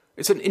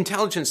 It's an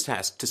intelligence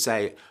test to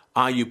say,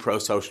 are you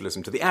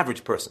pro-socialism to the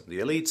average person? The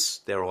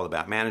elites, they're all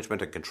about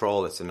management and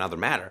control. It's another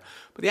matter.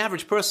 But the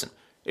average person,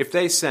 if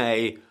they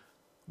say,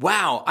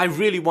 wow, I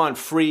really want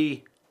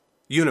free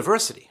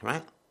university,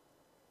 right?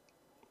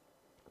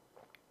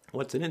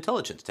 What's an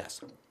intelligence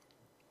test?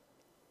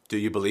 Do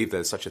you believe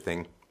there's such a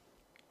thing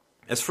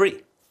as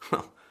free?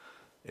 Well,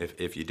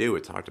 if you do,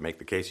 it's hard to make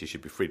the case you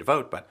should be free to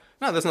vote, but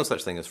no, there's no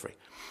such thing as free.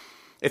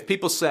 If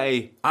people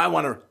say, I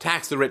want to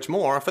tax the rich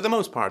more, for the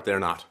most part, they're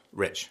not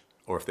rich.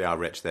 Or if they are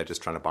rich, they're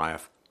just trying to buy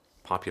off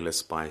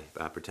populists by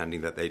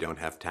pretending that they don't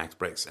have tax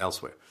breaks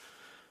elsewhere.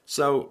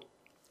 So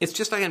it's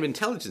just like an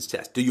intelligence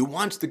test. Do you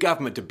want the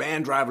government to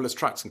ban driverless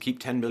trucks and keep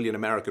 10 million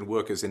American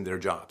workers in their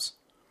jobs?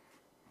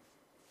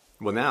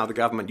 Well, now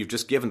you've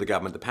just given the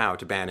government the power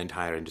to ban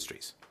entire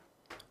industries.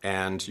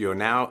 And you're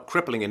now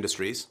crippling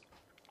industries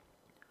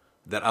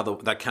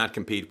that can't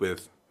compete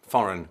with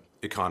foreign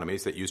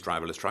economies that use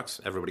driverless trucks.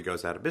 Everybody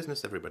goes out of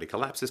business, everybody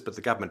collapses, but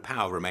the government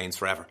power remains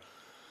forever.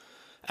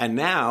 And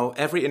now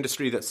every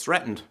industry that's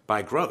threatened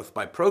by growth,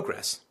 by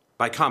progress,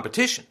 by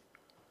competition,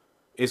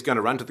 is going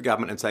to run to the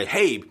government and say,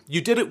 hey, you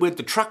did it with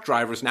the truck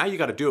drivers, now you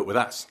got to do it with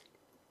us.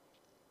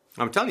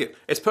 I'm telling you,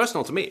 it's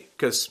personal to me,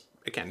 because,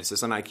 again, this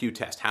is an IQ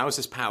test. How is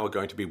this power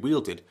going to be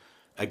wielded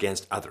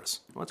against others?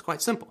 Well, it's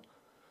quite simple.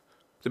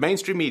 The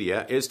mainstream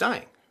media is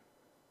dying.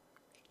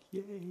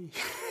 Yay.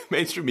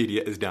 Mainstream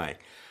media is dying.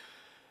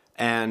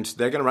 And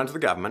they're going to run to the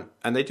government,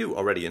 and they do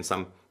already in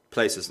some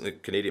places. The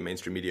Canadian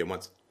mainstream media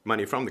wants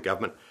money from the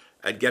government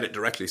and get it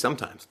directly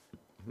sometimes.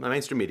 The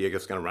mainstream media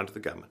is going to run to the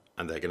government,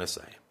 and they're going to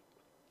say,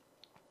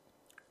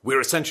 we're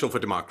essential for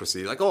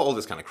democracy, like all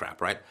this kind of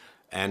crap, right?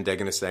 And they're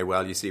going to say,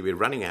 well, you see, we're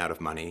running out of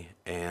money,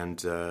 and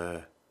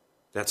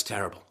that's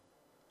terrible.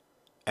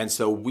 And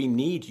so we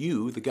need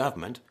you, the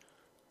government,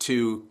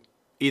 to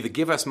either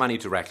give us money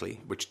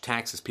directly, which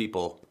taxes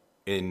people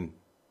in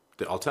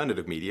the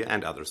alternative media,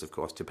 and others, of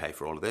course, to pay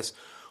for all of this,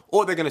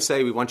 or they're going to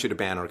say, we want you to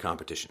ban our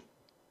competition.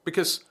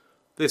 Because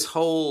this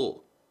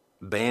whole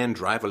ban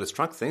driverless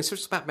truck thing is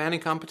just about banning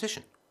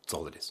competition. That's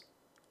all it is.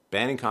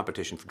 Banning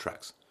competition for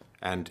trucks.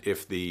 And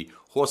if the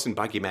horse and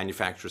buggy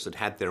manufacturers had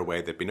had their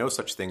way, there'd be no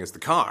such thing as the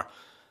car.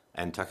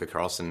 And Tucker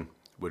Carlson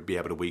would be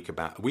able to weep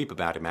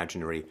about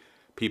imaginary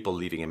people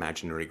leaving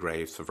imaginary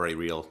graves for very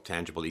real,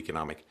 tangible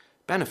economic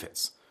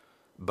benefits.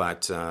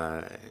 But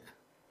they're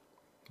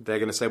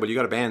going to say, well, you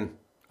got to ban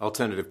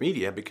alternative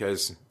media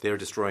because they're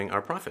destroying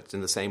our profits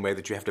in the same way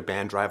that you have to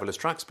ban driverless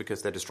trucks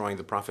because they're destroying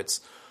the profits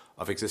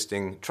of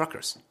existing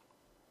truckers.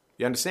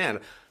 You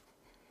understand?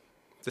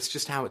 That's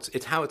just how it's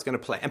going to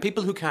play. And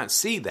people who can't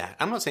see that,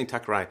 I'm not saying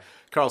Tucker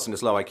Carlson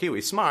is low IQ,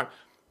 he's smart,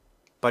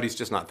 but he's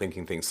just not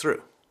thinking things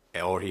through.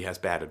 Or he has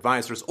bad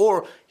advisors,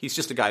 or he's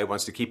just a guy who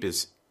wants to keep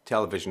his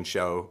television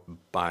show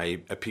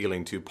by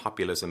appealing to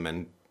populism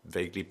and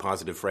vaguely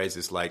positive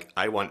phrases like,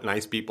 I want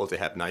nice people to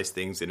have nice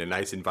things in a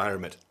nice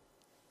environment.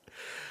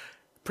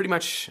 Pretty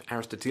much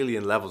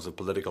Aristotelian levels of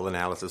political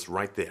analysis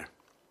right there.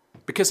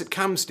 Because it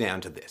comes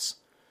down to this.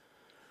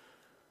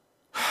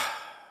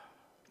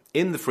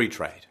 In the free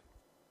trade,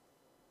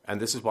 and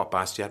this is what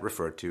Bastiat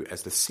referred to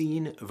as the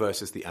seen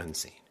versus the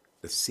unseen.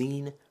 The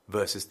seen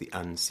versus the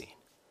unseen.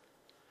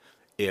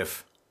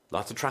 If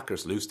lots of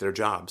truckers lose their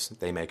jobs,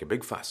 they make a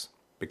big fuss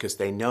because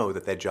they know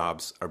that their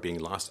jobs are being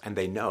lost and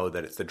they know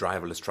that it's the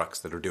driverless trucks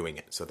that are doing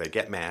it. So they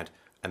get mad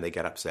and they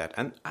get upset.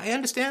 And I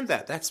understand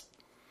that. That's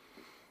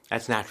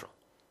natural.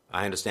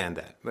 I understand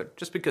that. But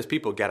just because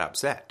people get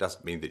upset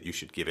doesn't mean that you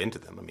should give in to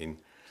them. I mean,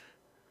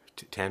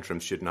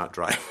 tantrums should not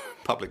drive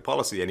public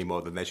policy any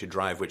more than they should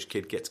drive which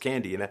kid gets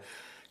candy in a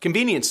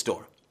convenience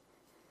store.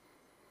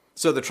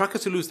 So the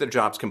truckers who lose their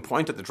jobs can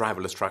point at the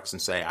driverless trucks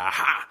and say,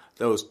 aha,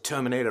 those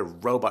Terminator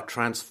robot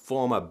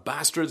transformer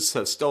bastards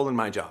have stolen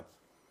my job.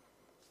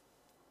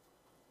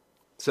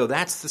 So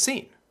that's the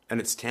scene. And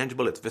it's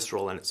tangible, it's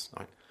visceral, and it's...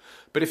 Right.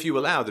 But if you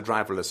allow the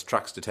driverless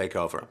trucks to take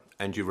over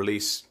and you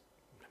release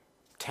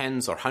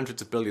tens or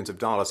hundreds of billions of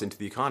dollars into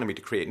the economy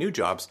to create new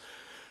jobs,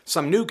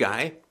 some new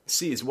guy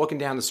sees walking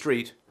down the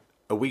street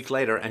a week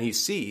later and he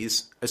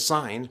sees a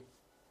sign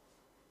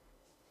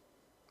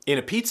in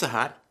a Pizza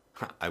Hut.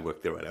 I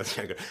worked there when I was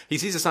younger. He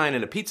sees a sign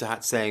in a Pizza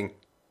Hut saying,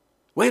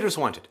 waiters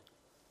wanted.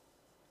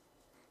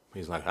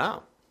 He's like,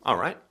 oh, all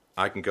right,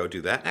 I can go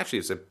do that. Actually,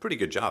 it's a pretty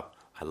good job.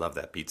 I love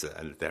that pizza,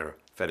 and their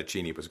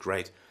fettuccine was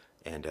great,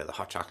 and the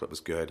hot chocolate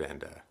was good,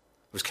 and it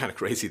was kind of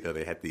crazy, though.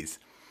 They had these,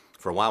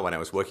 for a while when I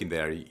was working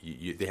there,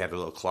 they had a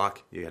little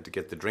clock. You had to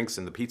get the drinks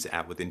and the pizza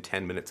out within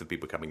 10 minutes of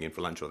people coming in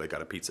for lunch, or they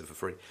got a pizza for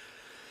free.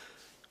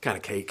 Kind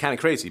of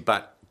crazy,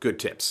 but good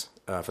tips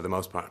for the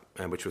most part,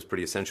 which was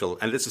pretty essential.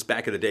 And this is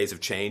back in the days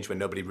of change when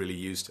nobody really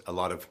used a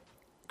lot of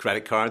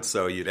credit cards,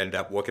 so you'd end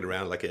up walking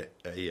around like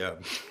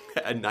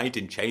a knight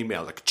in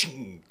chainmail, like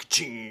ching,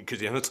 ching, because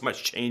you don't have so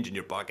much change in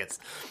your pockets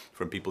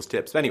from people's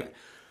tips. But anyway,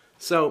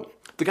 so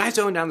the guy's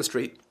going down the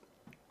street.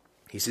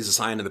 He sees a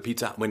sign in the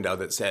Pizza Hut window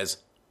that says,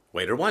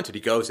 waiter wanted.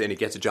 He goes in, he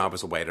gets a job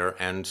as a waiter,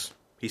 and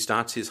he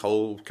starts his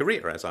whole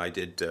career, as I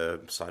did.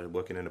 Started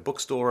working in a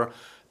bookstore,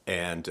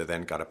 and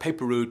then got a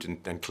paper route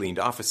and cleaned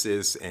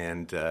offices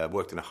and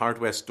worked in a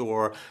hardware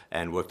store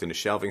and worked in a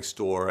shelving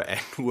store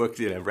and worked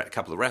in a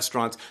couple of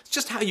restaurants. It's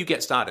just how you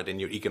get started in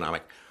your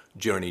economic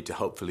journey to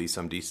hopefully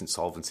some decent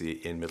solvency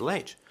in middle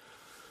age.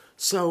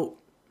 So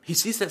he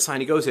sees that sign,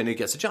 he goes in and he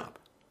gets a job.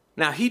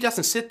 Now, he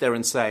doesn't sit there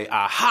and say,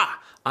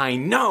 aha, I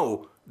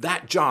know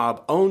that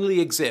job only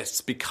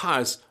exists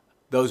because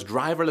those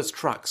driverless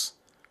trucks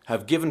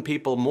have given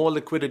people more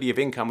liquidity of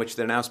income, which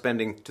they're now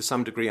spending to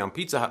some degree on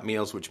Pizza Hut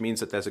meals, which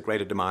means that there's a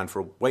greater demand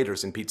for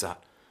waiters in Pizza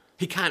Hut.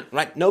 He can't,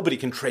 right? Nobody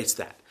can trace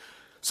that.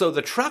 So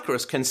the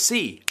truckers can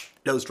see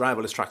those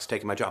driverless trucks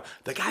taking my job.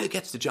 The guy who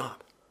gets the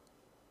job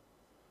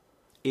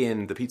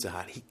in the Pizza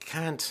Hut, he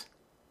can't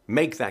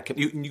make that,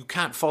 you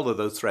can't follow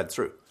those threads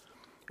through.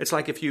 It's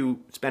like if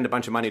you spend a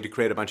bunch of money to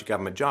create a bunch of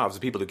government jobs,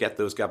 the people who get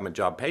those government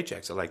job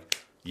paychecks are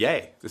like,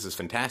 yay, this is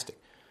fantastic.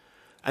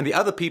 And the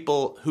other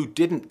people who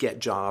didn't get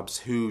jobs,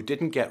 who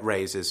didn't get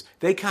raises,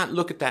 they can't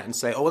look at that and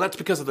say, oh, well, that's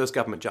because of those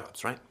government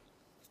jobs, right?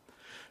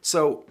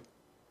 So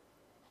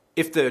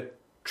if the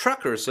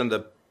truckers and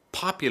the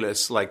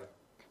populace, like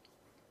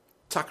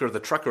Tucker the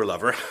trucker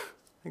lover,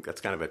 I think that's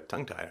kind of a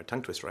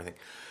tongue twister, I think.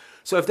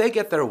 So if they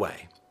get their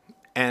way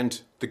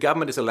and the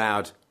government is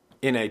allowed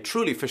in a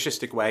truly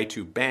fascistic way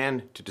to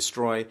ban, to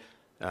destroy,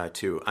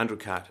 to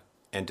undercut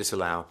and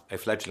disallow a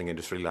fledgling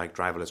industry like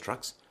driverless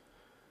trucks,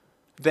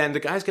 then the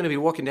guy's going to be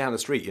walking down the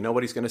street. You know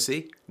what he's going to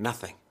see?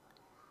 Nothing.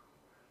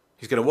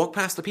 He's going to walk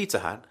past the Pizza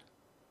Hut.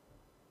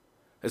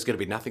 There's going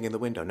to be nothing in the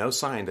window. No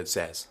sign that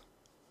says,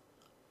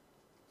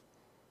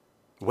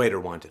 waiter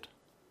wanted,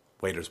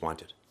 waiters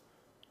wanted.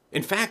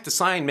 In fact, the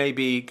sign may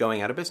be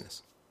going out of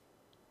business.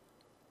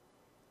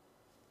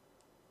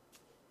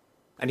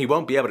 And he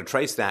won't be able to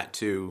trace that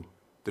to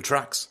the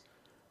trucks,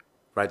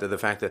 right? To the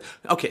fact that,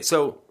 okay,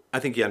 so I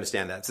think you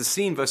understand that. It's the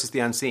seen versus the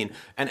unseen.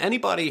 And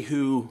anybody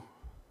who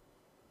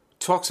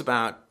talks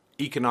about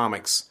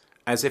economics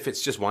as if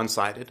it's just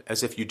one-sided,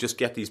 as if you just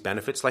get these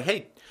benefits, like,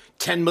 hey,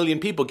 10 million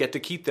people get to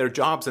keep their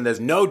jobs and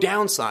there's no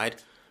downside,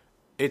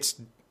 it's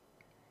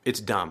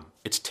dumb.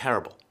 It's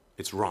terrible.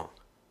 It's wrong.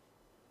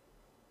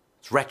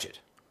 It's wretched.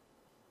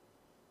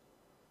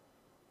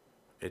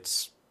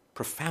 It's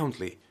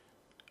profoundly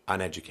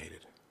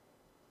uneducated.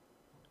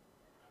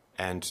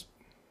 And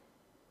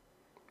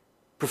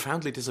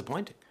profoundly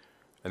disappointing.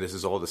 And this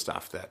is all the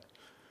stuff that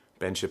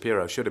Ben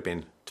Shapiro should have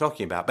been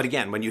talking about. But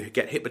again, when you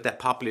get hit with that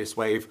populist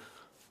wave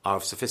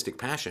of sophistic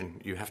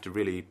passion, you have to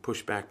really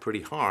push back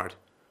pretty hard.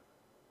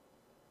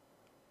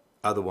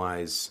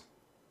 Otherwise,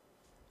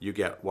 you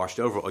get washed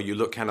over, or you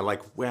look kind of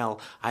like, well,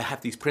 I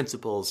have these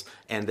principles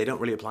and they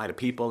don't really apply to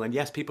people. And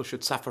yes, people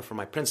should suffer for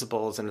my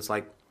principles. And it's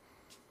like,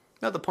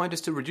 no, the point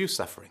is to reduce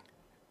suffering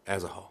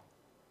as a whole.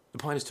 The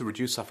point is to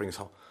reduce suffering as a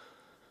whole.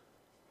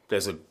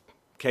 There's a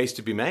case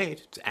to be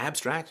made. It's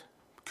abstract.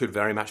 Could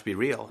very much be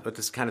real, but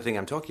this kind of thing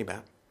I'm talking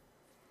about.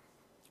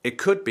 It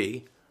could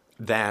be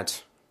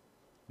that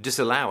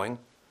disallowing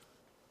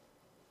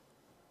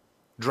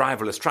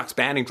driverless trucks,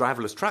 banning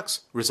driverless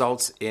trucks,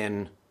 results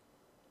in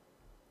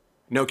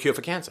no cure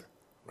for cancer,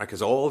 right?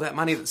 Because all that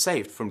money that's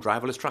saved from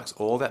driverless trucks,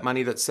 all that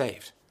money that's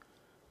saved,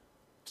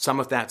 some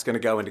of that's going to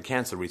go into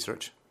cancer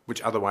research,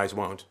 which otherwise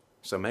won't.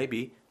 So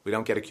maybe We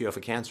don't get a cure for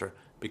cancer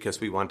because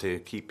we want to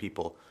keep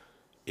people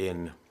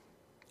in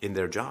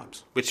their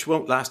jobs, which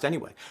won't last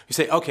anyway. You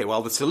say, okay,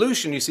 well, the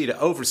solution, you see, to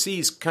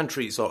overseas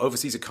countries or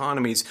overseas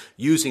economies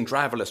using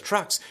driverless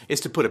trucks is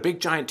to put a big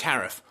giant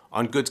tariff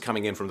on goods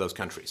coming in from those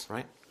countries,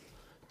 right?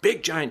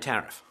 Big giant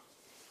tariff.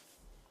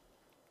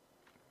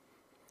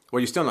 Well,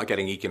 you're still not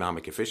getting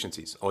economic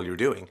efficiencies. All you're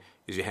doing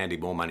is you're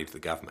handing more money to the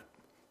government.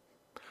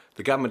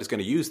 The government is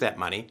going to use that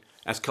money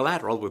as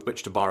collateral with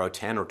which to borrow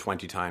 10 or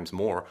 20 times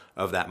more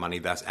of that money,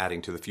 thus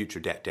adding to the future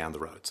debt down the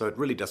road. So it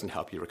really doesn't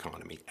help your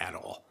economy at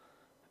all.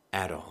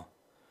 At all.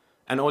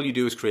 And all you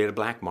do is create a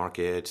black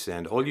market,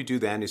 and all you do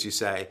then is you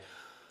say,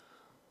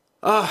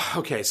 oh,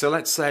 okay, so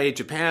let's say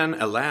Japan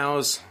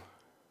allows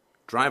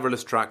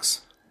driverless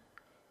trucks,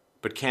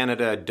 but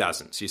Canada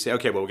doesn't. So you say,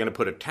 okay, well, we're going to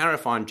put a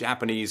tariff on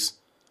Japanese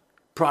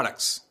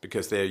products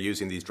because they're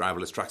using these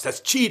driverless trucks. That's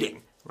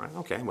cheating. Right?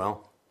 Okay,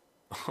 well,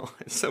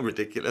 it's so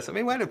ridiculous. I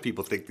mean, why do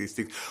people think these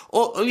things?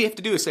 All you have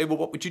to do is say, well,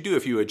 what would you do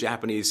if you were a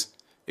Japanese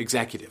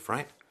executive,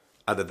 right?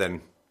 Other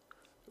than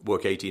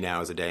work 18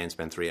 hours a day and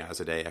spend 3 hours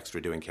a day extra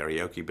doing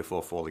karaoke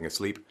before falling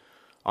asleep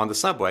on the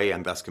subway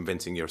and thus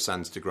convincing your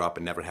sons to grow up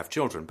and never have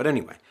children. But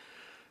anyway,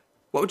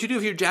 what would you do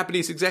if you're a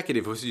Japanese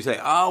executive? Would you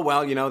say, oh,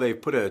 well, you know,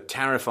 they've put a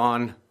tariff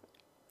on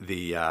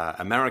the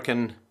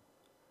American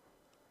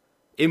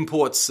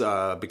imports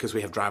because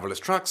we have driverless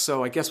trucks,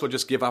 so I guess we'll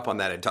just give up on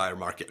that entire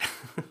market.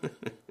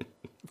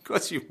 Of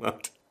course you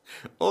won't.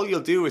 All you'll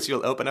do is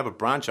you'll open up a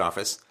branch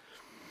office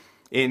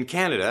in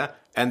Canada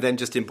and then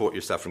just import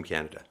your stuff from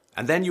Canada.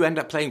 And then you end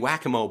up playing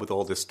whack-a-mole with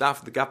all this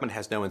stuff. The government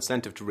has no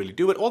incentive to really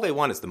do it. All they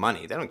want is the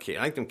money. They don't care.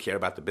 I don't care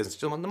about the business. They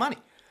just want the money.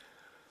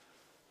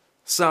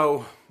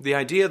 So the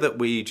idea that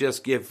we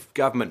just give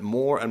government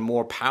more and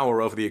more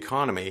power over the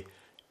economy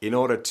in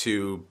order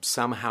to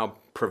somehow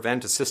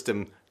prevent a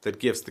system that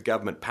gives the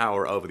government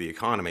power over the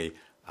economy,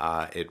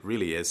 it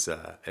really is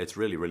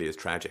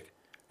tragic.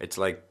 It's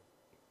like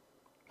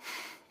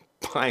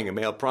buying a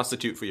male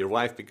prostitute for your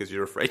wife because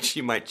you're afraid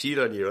she might cheat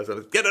on you or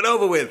something. Get it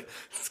over with.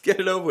 Let's get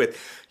it over with.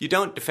 You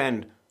don't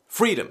defend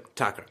freedom,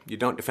 Tucker. You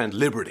don't defend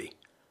liberty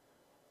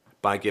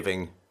by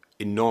giving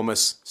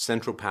enormous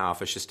central power,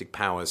 fascistic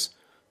powers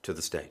to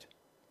the state.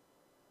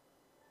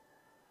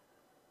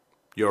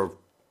 You're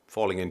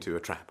falling into a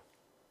trap.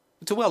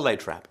 It's a well-laid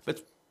trap.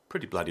 It's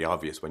pretty bloody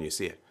obvious when you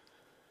see it.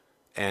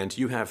 And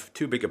you have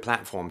too big a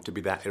platform to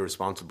be that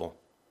irresponsible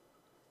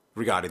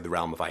regarding the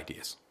realm of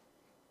ideas.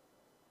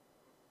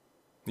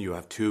 You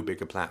have too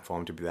big a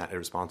platform to be that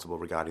irresponsible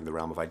regarding the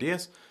realm of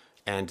ideas.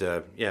 And,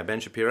 Ben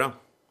Shapiro,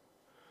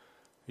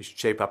 you should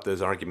shape up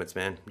those arguments,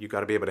 man. You've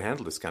got to be able to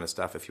handle this kind of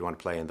stuff if you want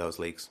to play in those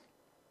leagues.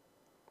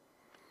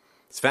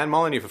 It's Van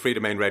Molyneux for Free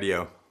Domain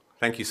Radio.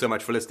 Thank you so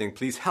much for listening.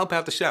 Please help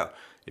out the show.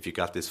 If you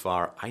got this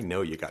far, I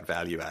know you got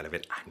value out of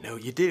it. I know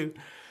you do.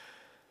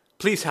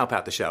 Please help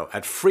out the show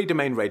at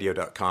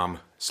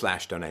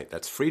freedomainradio.com/donate.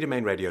 That's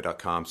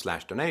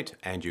freedomainradio.com/donate.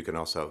 And you can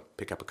also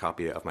pick up a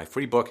copy of my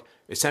free book,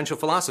 Essential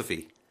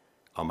Philosophy,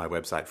 on my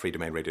website,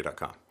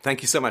 freedomainradio.com.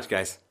 Thank you so much,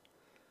 guys.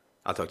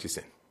 I'll talk to you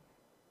soon.